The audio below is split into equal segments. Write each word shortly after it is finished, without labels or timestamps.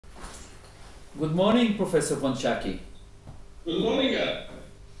Good morning, Professor von Shaky. Good morning.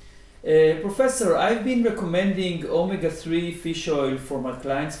 Professor, I've been recommending omega-3 fish oil for my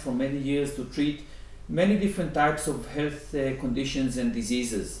clients for many years to treat many different types of health conditions and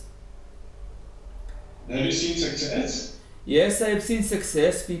diseases. Have you seen success? Yes, I have seen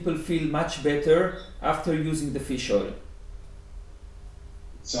success. People feel much better after using the fish oil.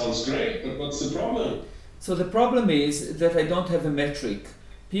 Sounds great, but what's the problem? So the problem is that I don't have a metric.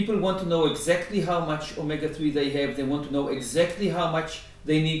 People want to know exactly how much omega-3 they have. They want to know exactly how much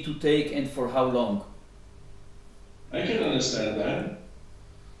they need to take and for how long. I can understand that.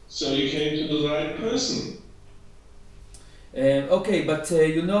 So you came to the right person. Okay, but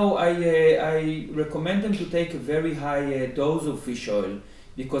you know, I recommend them to take a very high dose of fish oil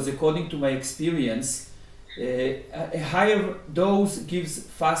because according to my experience, a higher dose gives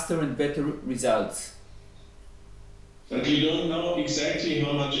faster and better results. But you don't know exactly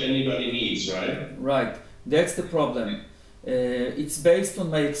how much anybody needs, right? Right, that's the problem. It's based on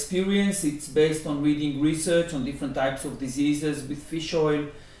my experience, it's based on reading research on different types of diseases with fish oil.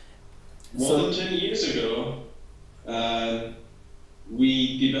 More than 10 years ago,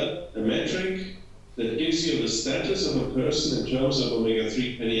 we developed a metric that gives you the status of a person in terms of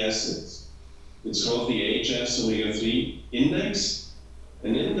omega-3 fatty acids. It's called the HS omega-3 index.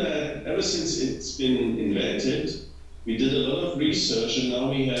 And in that, ever since it's been invented, we did a lot of research, and now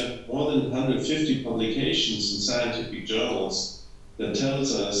we have more than 150 publications in scientific journals that tell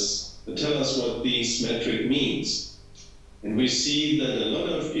us what this metric means. And we see that a lot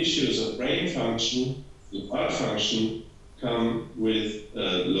of issues of brain function, heart function, come with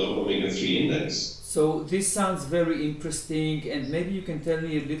a low omega-3 index. So this sounds very interesting, and maybe you can tell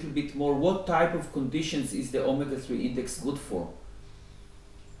me a little bit more. What type of conditions is the omega-3 index good for?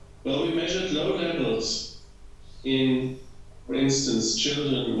 Well, we measured low levels in, for instance,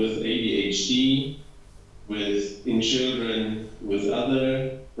 children with ADHD, in children with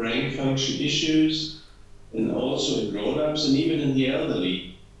other brain function issues, and also in grown-ups and even in the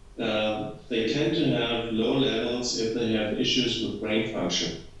elderly. They tend to have low levels if they have issues with brain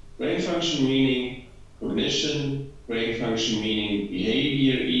function. Brain function meaning cognition, brain function meaning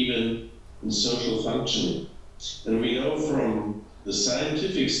behavior even, and social functioning. And we know from the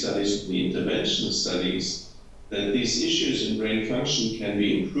scientific studies, the intervention studies, that these issues in brain function can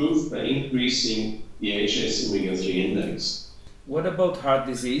be improved by increasing the HS omega-3 index. What about heart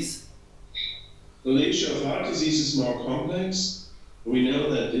disease? Well, the issue of heart disease is more complex. We know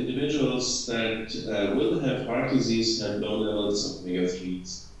that individuals that will have heart disease have low levels of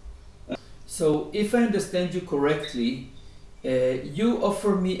omega-3s. So, if I understand you correctly, you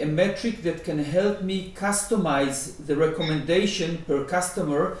offer me a metric that can help me customize the recommendation per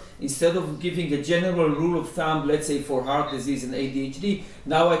customer instead of giving a general rule of thumb, let's say for heart disease and ADHD.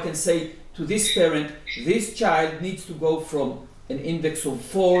 Now I can say to this parent, this child needs to go from an index of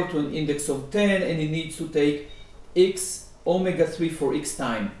 4 to an index of 10, and he needs to take X omega-3 for X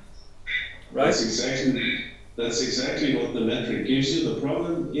time, right? That's exactly what the metric gives you. The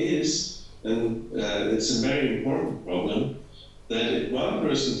problem is, and it's a very important problem, that if one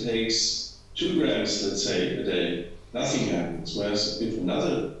person takes 2 grams, let's say, a day, nothing happens. Whereas if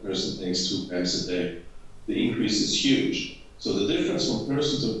another person takes 2 grams a day, the increase is huge. So the difference from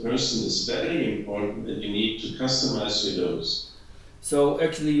person to person is very important, and you need to customize your dose. So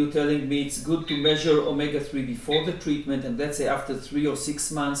actually you're telling me it's good to measure omega-3 before the treatment, and let's say after 3 or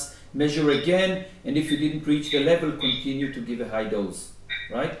 6 months, measure again, and if you didn't reach the level, continue to give a high dose,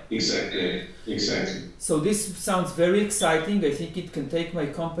 right? Exactly. So this sounds very exciting. I think it can take my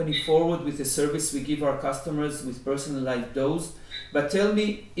company forward with the service we give our customers with personalized dose. But tell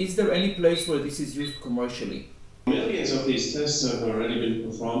me, is there any place where this is used commercially? Millions of these tests have already been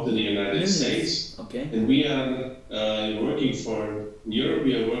performed in the United States. Okay. And we are working for, in Europe,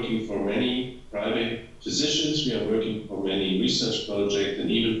 we are working for many private physicians, we are working for many research projects, and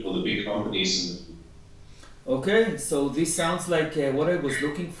even for the big companies in the field. Okay, so this sounds like what I was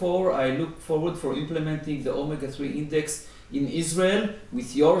looking for. I look forward for implementing the omega-3 index in Israel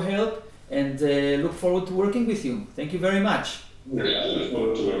with your help, and look forward to working with you. Thank you very much. I look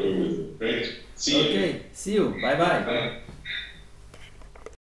forward to working with you. Great. See you. Okay, see you. Bye-bye. Bye.